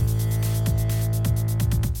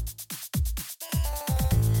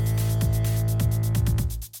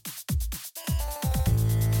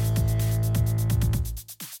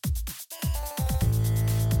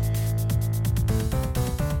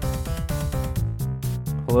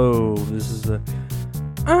Hello, this is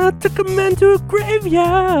I took a man to a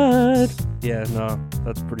graveyard. Yeah, no,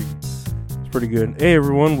 it's pretty good. Hey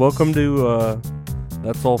everyone, welcome to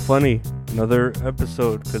That's All Funny, another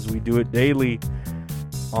episode, because we do it daily.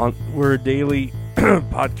 We're a daily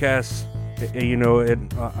podcast,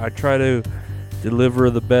 and I try to deliver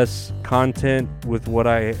the best content with what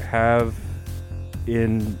I have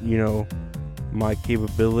in, my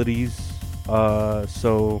capabilities.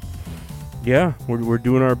 So yeah, we're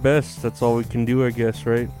doing our best. That's all we can do, I guess,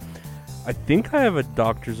 right? I think I have a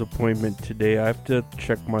doctor's appointment today. I have to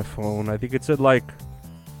check my phone. I think it's at like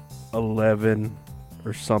 11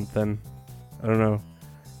 or something. I don't know.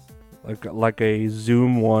 Like a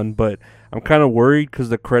Zoom one, but I'm kind of worried because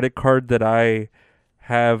the credit card that I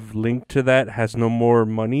have linked to that has no more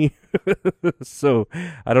money. So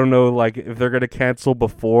I don't know, like, if they're gonna cancel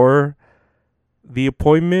before the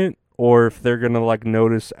appointment or if they're gonna like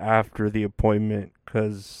notice after the appointment.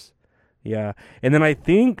 Cause yeah, and then I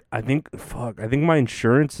think my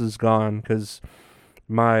insurance is gone because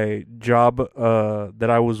my job that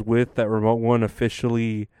I was with, that remote one,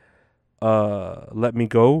 officially let me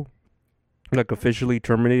go. Like, officially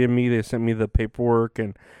terminated me. They sent me the paperwork,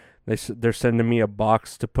 and they're sending me a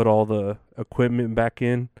box to put all the equipment back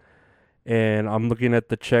in. And I'm looking at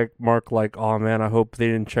the check mark like, oh man, I hope they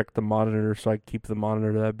didn't check the monitor, so I keep the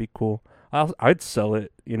monitor. That'd be cool. I'd sell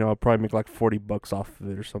it. I'd probably make like $40 off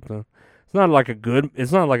of it or something. It's not like a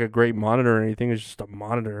great monitor or anything. It's just a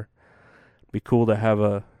monitor. Be cool to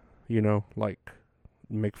have like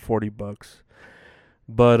make $40.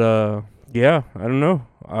 But yeah, I don't know.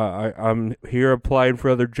 I'm here applying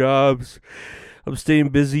for other jobs. I'm staying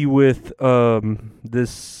busy with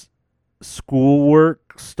this schoolwork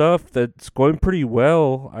stuff that's going pretty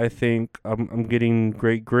well. I think I'm getting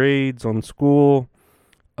great grades on school.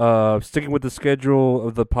 Sticking with the schedule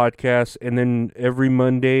of the podcast, and then every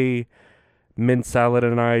Monday, Mint Salad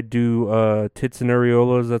and I do Tits and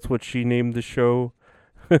Areolas. That's what she named the show.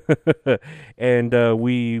 And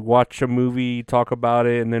we watch a movie, talk about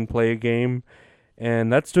it, and then play a game.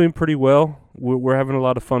 And that's doing pretty well. We're having a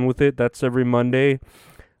lot of fun with it. That's every Monday.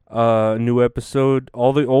 New episode.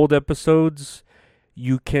 All the old episodes,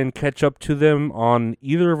 you can catch up to them on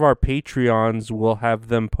either of our Patreons. We'll have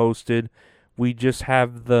them posted. We just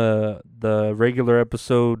have the regular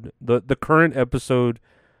episode, the current episode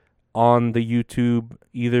on the YouTube,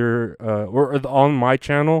 either or on my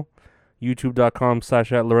channel,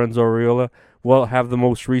 youtube.com/@LorenzoAreola. We'll have the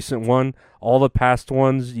most recent one. All the past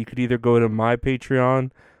ones, you could either go to my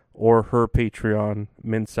Patreon or her Patreon,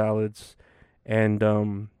 Mint Salads.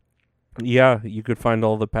 And yeah, you could find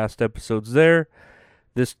all the past episodes there.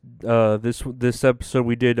 This episode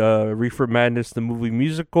we did Reefer Madness, the movie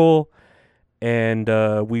musical, and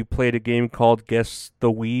we played a game called Guess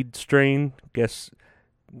the Weed Strain. Guess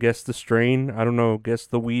the strain. I don't know. Guess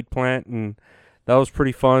the weed plant, and that was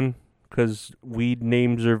pretty fun because weed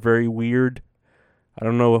names are very weird. I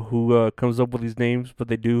don't know who comes up with these names, but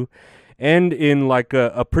they do. And in like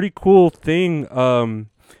a pretty cool thing,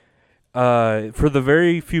 for the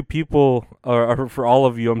very few people, or for all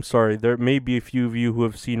of you, I'm sorry, there may be a few of you who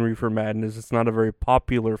have seen Reefer Madness. It's not a very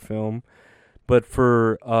popular film, but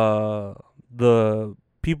for the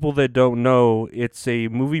people that don't know, it's a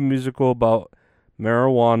movie musical about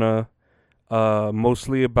marijuana,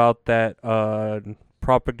 mostly about that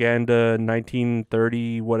propaganda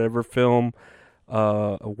 1930 whatever film,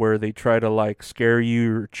 where they try to like scare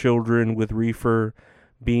your children with reefer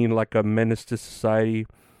being like a menace to society.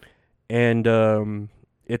 And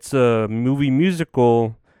it's a movie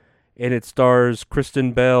musical, and it stars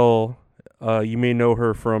Kristen Bell. You may know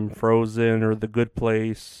her from Frozen or The Good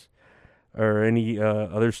Place or any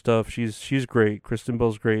other stuff. She's great. Kristen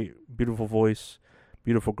Bell's great. Beautiful voice.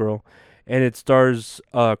 Beautiful girl. And it stars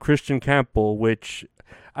Christian Campbell, which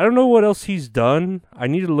I don't know what else he's done. I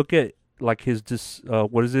need to look at like his his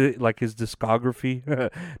discography.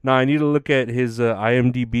 No, I need to look at his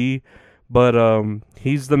IMDb. But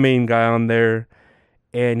he's the main guy on there,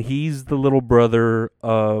 and he's the little brother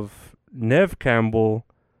of Neve Campbell,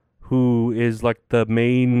 who is like the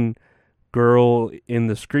main girl in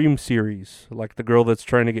the Scream series, like the girl that's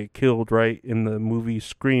trying to get killed, right, in the movie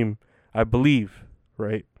Scream, I believe,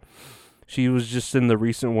 right? She was just in the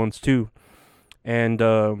recent ones too. And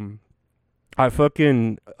I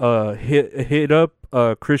fucking hit up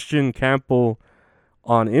Christian Campbell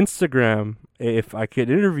on Instagram if I could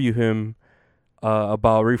interview him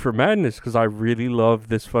about Reefer Madness, because I really love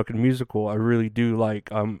this fucking musical. I really do. Like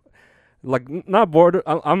not bored.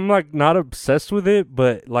 I'm like not obsessed with it,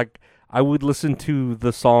 but like I would listen to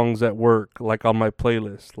the songs at work, like on my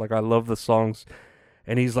playlist. Like I love the songs,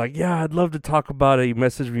 And he's like, yeah, I'd love to talk about it. He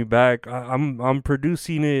messaged me back. I'm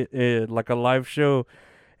producing it, like a live show.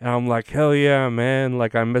 And I'm like, hell yeah, man.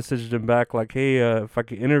 Like, I messaged him back, like, hey, if I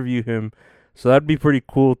could interview him. So that'd be pretty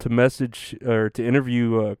cool to message or to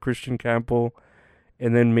interview Christian Campbell,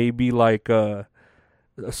 and then maybe like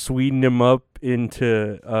sweeten him up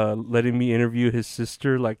into letting me interview his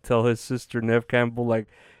sister. Like, tell his sister, Nev Campbell, like,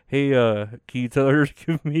 hey, can you tell her to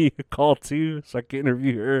give me a call too so I can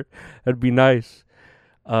interview her? That'd be nice.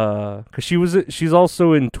 Cause she's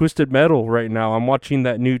also in Twisted Metal right now. I'm watching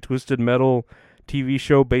that new Twisted Metal TV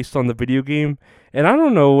show based on the video game, and I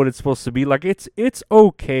don't know what it's supposed to be. Like, it's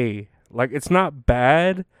okay. Like, it's not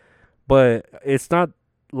bad, but it's not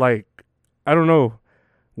like, I don't know.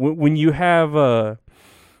 When you have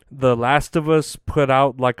The Last of Us put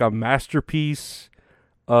out like a masterpiece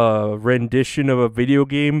rendition of a video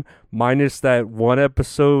game, minus that one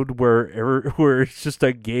episode where it's just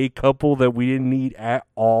a gay couple that we didn't need at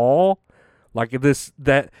all. Like,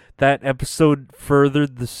 that episode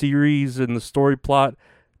furthered the series and the story plot,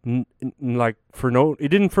 like, it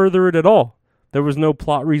didn't further it at all. There was no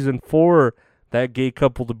plot reason for that gay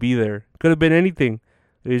couple to be there. Could have been anything.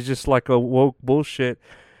 It was just like a woke bullshit.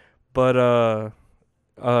 But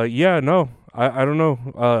yeah, no, I don't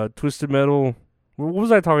know. Twisted Metal. What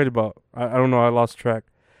was I talking about? I don't know. I lost track.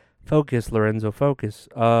 Focus, Lorenzo. Focus.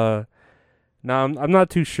 Now I'm not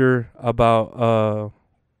too sure about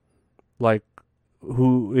like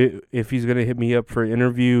who, if he's gonna hit me up for an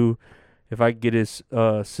interview, if I get his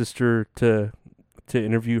sister to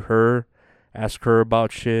interview her, ask her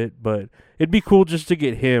about shit. But it'd be cool just to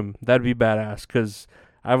get him. That'd be badass. Cause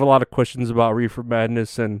I have a lot of questions about Reefer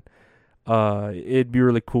Madness, and it'd be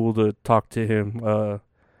really cool to talk to him.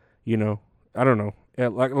 You know, I don't know. Yeah,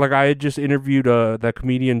 like I had just interviewed that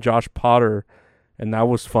comedian Josh Potter, and that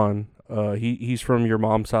was fun. He's from Your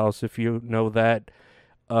Mom's House, if you know that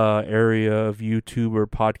area of YouTube or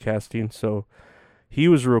podcasting. So he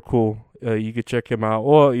was real cool. You could check him out.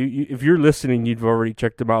 Well, if you're listening, you've already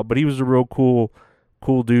checked him out. But he was a real cool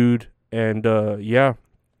dude. And yeah,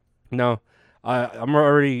 no, I'm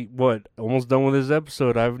already almost done with this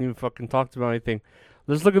episode. I haven't even fucking talked about anything.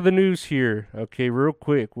 Let's look at the news here. Okay, real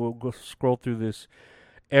quick. We'll go scroll through this.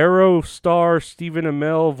 Arrow star Stephen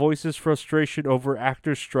Amell voices frustration over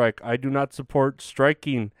actor strike. I do not support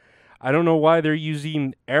striking. I don't know why they're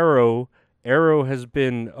using Arrow. Arrow has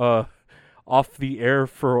been off the air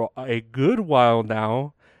for a good while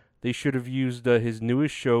now. They should have used his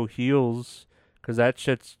newest show, Heels, because that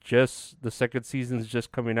shit's the second season's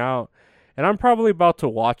just coming out, and I'm probably about to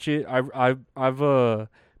watch it. I've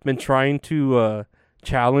been trying to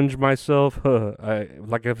challenge myself,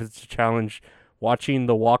 like if it's a challenge, watching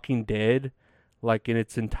The Walking Dead, like in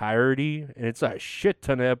its entirety, and it's a shit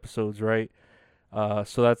ton of episodes, right?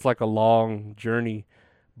 So that's like a long journey.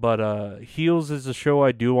 But Heels is a show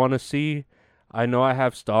I do want to see. I know I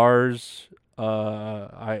have stars.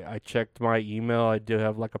 I checked my email. I do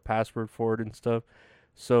have like a password for it and stuff.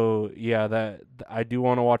 So yeah, that I do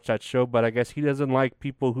want to watch that show. But I guess he doesn't like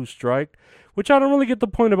people who strike, which I don't really get the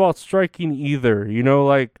point about striking either. You know,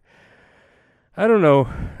 like, I don't know.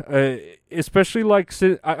 Especially like,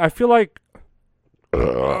 I feel like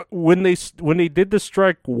when they did the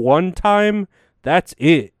strike one time, that's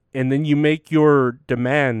it, and then you make your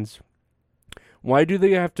demands. Why do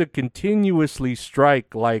they have to continuously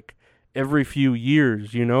strike like every few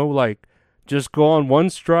years? You know, like, just go on one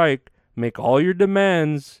strike, make all your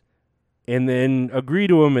demands, and then agree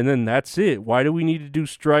to them, and then that's it. Why do we need to do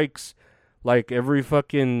strikes like every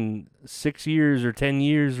fucking 6 years or 10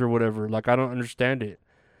 years or whatever? Like, I don't understand it.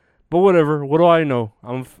 But whatever. What do I know?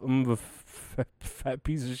 I'm a fat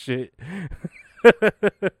piece of shit.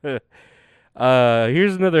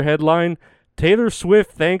 Here's another headline. Taylor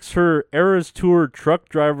Swift thanks her Eras Tour truck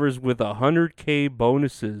drivers with $100K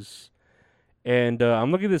bonuses. And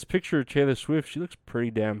I'm looking at this picture of Taylor Swift. She looks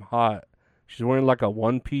pretty damn hot. She's wearing like a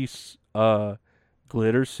one-piece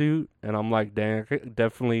glitter suit. And I'm like, dang, I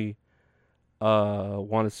definitely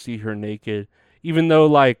want to see her naked. Even though,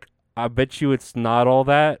 like, I bet you it's not all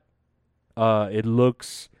that. It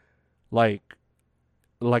looks like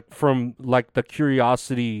from like the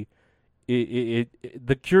curiosity,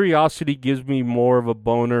 the curiosity gives me more of a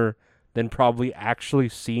boner than probably actually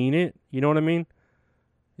seeing it. You know what I mean?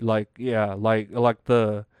 Like, yeah, like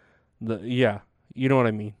the yeah, you know what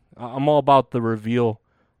I mean. I'm all about the reveal,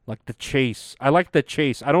 like the chase. I like the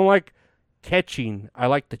chase. I don't like catching. I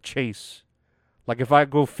like the chase. Like, if I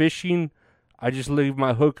go fishing, I just leave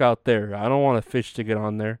my hook out there. I don't want a fish to get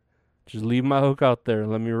on there. Just leave my hook out there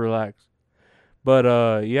and let me relax.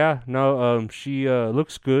 But yeah, no, she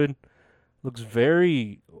looks good. Looks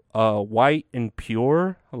very white and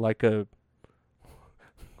pure, like a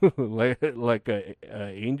like a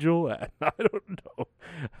angel. I don't know.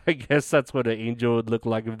 I guess that's what an angel would look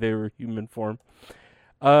like if they were human form.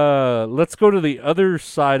 Let's go to the other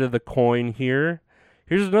side of the coin here.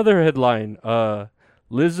 Here's another headline.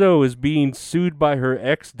 Lizzo is being sued by her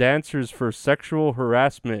ex-dancers for sexual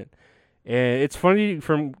harassment. And it's funny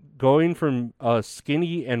from going from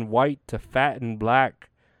skinny and white to fat and black.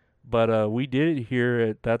 But we did it here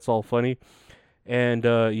at That's All Funny. And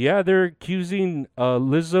yeah, they're accusing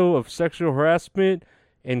Lizzo of sexual harassment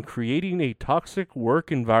and creating a toxic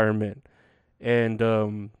work environment. And,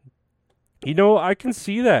 I can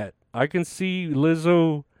see that. I can see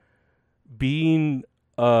Lizzo being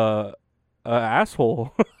a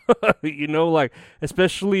asshole. Like,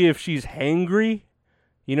 especially if she's hangry.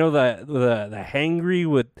 The hangry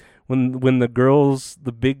with when the girls,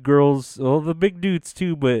 the big girls, well, the big dudes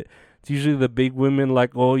too, but it's usually the big women.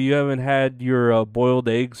 Like, oh, you haven't had your boiled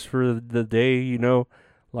eggs for the day,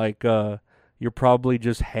 like you're probably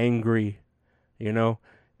just hangry,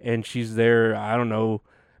 and she's there. I don't know.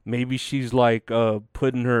 Maybe she's like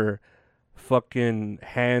putting her fucking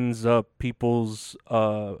hands up people's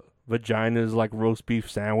vaginas like roast beef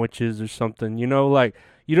sandwiches or something. Like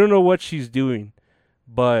you don't know what she's doing.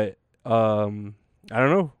 But I don't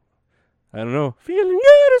know. Feeling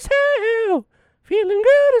good as hell. Feeling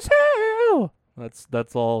good as hell.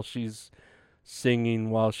 That's all she's singing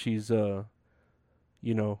while she's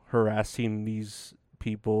harassing these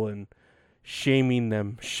people and shaming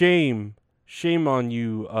them. Shame on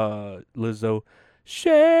you, Lizzo.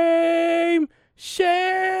 Shame.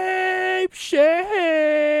 The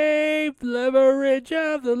leverage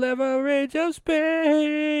of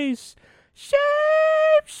space. Shame,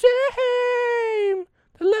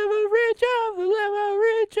 the leverage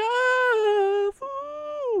of.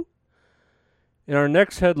 Ooh. In our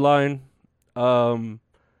next headline,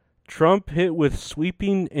 Trump hit with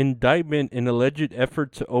sweeping indictment in alleged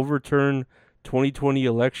effort to overturn 2020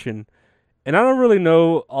 election. And I don't really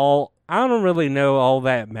know all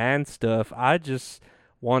that man stuff. I just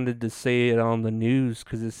wanted to say it on the news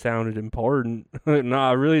because it sounded important. No,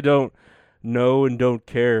 I really don't know and don't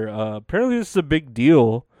care. Apparently this is a big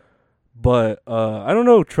deal, but I don't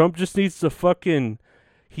know. Trump just needs to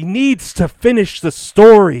he needs to finish the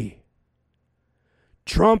story.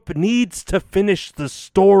 Trump needs to finish the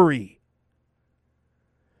story.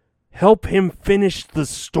 Help him finish the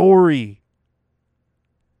story.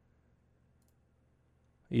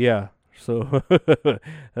 Yeah, so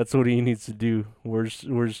that's what he needs to do.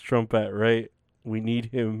 Where's Trump at, right? We need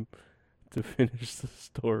him to finish the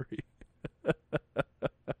story.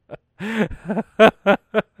 I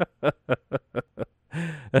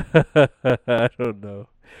don't know.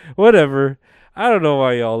 Whatever. I don't know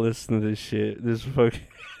why y'all listen to this shit. This fucking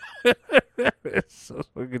it's so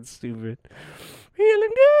fucking stupid. Feeling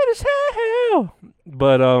good as hell.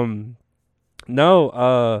 But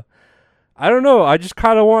no, I don't know. I just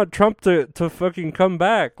kind of want Trump to fucking come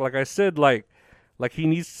back. Like I said, like he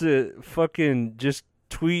needs to fucking just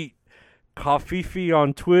tweet Coffee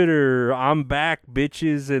on Twitter, I'm back,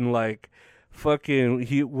 bitches, and like fucking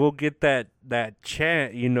we'll get that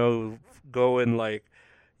chant, going like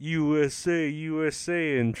USA,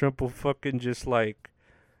 USA, and Trump will fucking just like,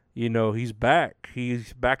 he's back.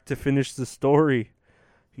 He's back to finish the story.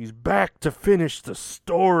 He's back to finish the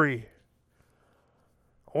story.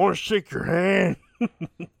 I want to shake your hand.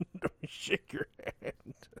 Shake your hand.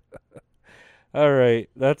 All right,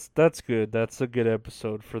 that's good. That's a good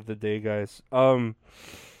episode for the day, guys. I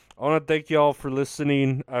want to thank y'all for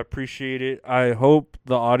listening. I appreciate it. I hope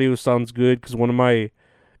the audio sounds good because one of my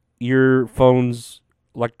earphones,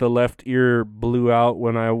 like the left ear, blew out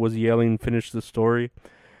when I was yelling "Finish the story."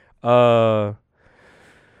 Yeah.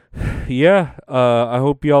 I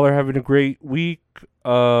hope y'all are having a great week.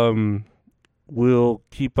 We'll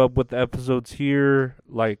keep up with the episodes here,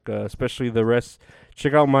 like especially the rest.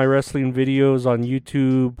 Check out my wrestling videos on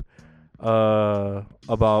YouTube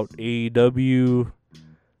about AEW.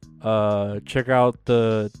 Check out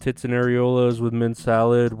the Tits and Areolas with Mint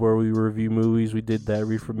Salad, where we review movies. We did that,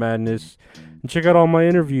 Reefer Madness. And check out all my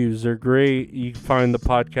interviews. They're great. You can find the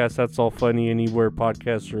podcast That's All Funny anywhere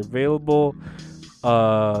podcasts are available.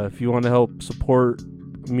 If you want to help support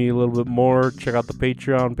me a little bit more, check out the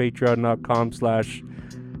Patreon,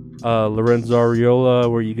 patreon.com/Lorenzo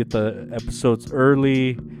Ariola, where you get the episodes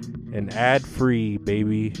early and ad-free,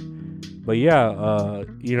 baby. But yeah,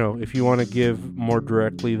 if you want to give more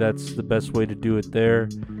directly, that's the best way to do it there.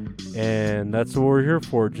 And that's what we're here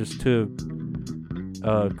for, just to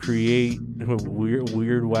create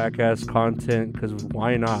weird whack-ass content, because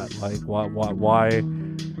why not? Like, why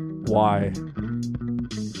why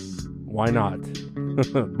not?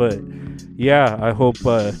 But yeah, I hope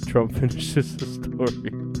Trump finishes the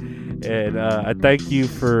story. And I thank you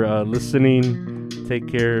for listening. Take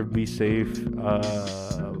care. Be safe.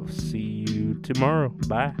 See you tomorrow.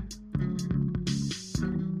 Bye.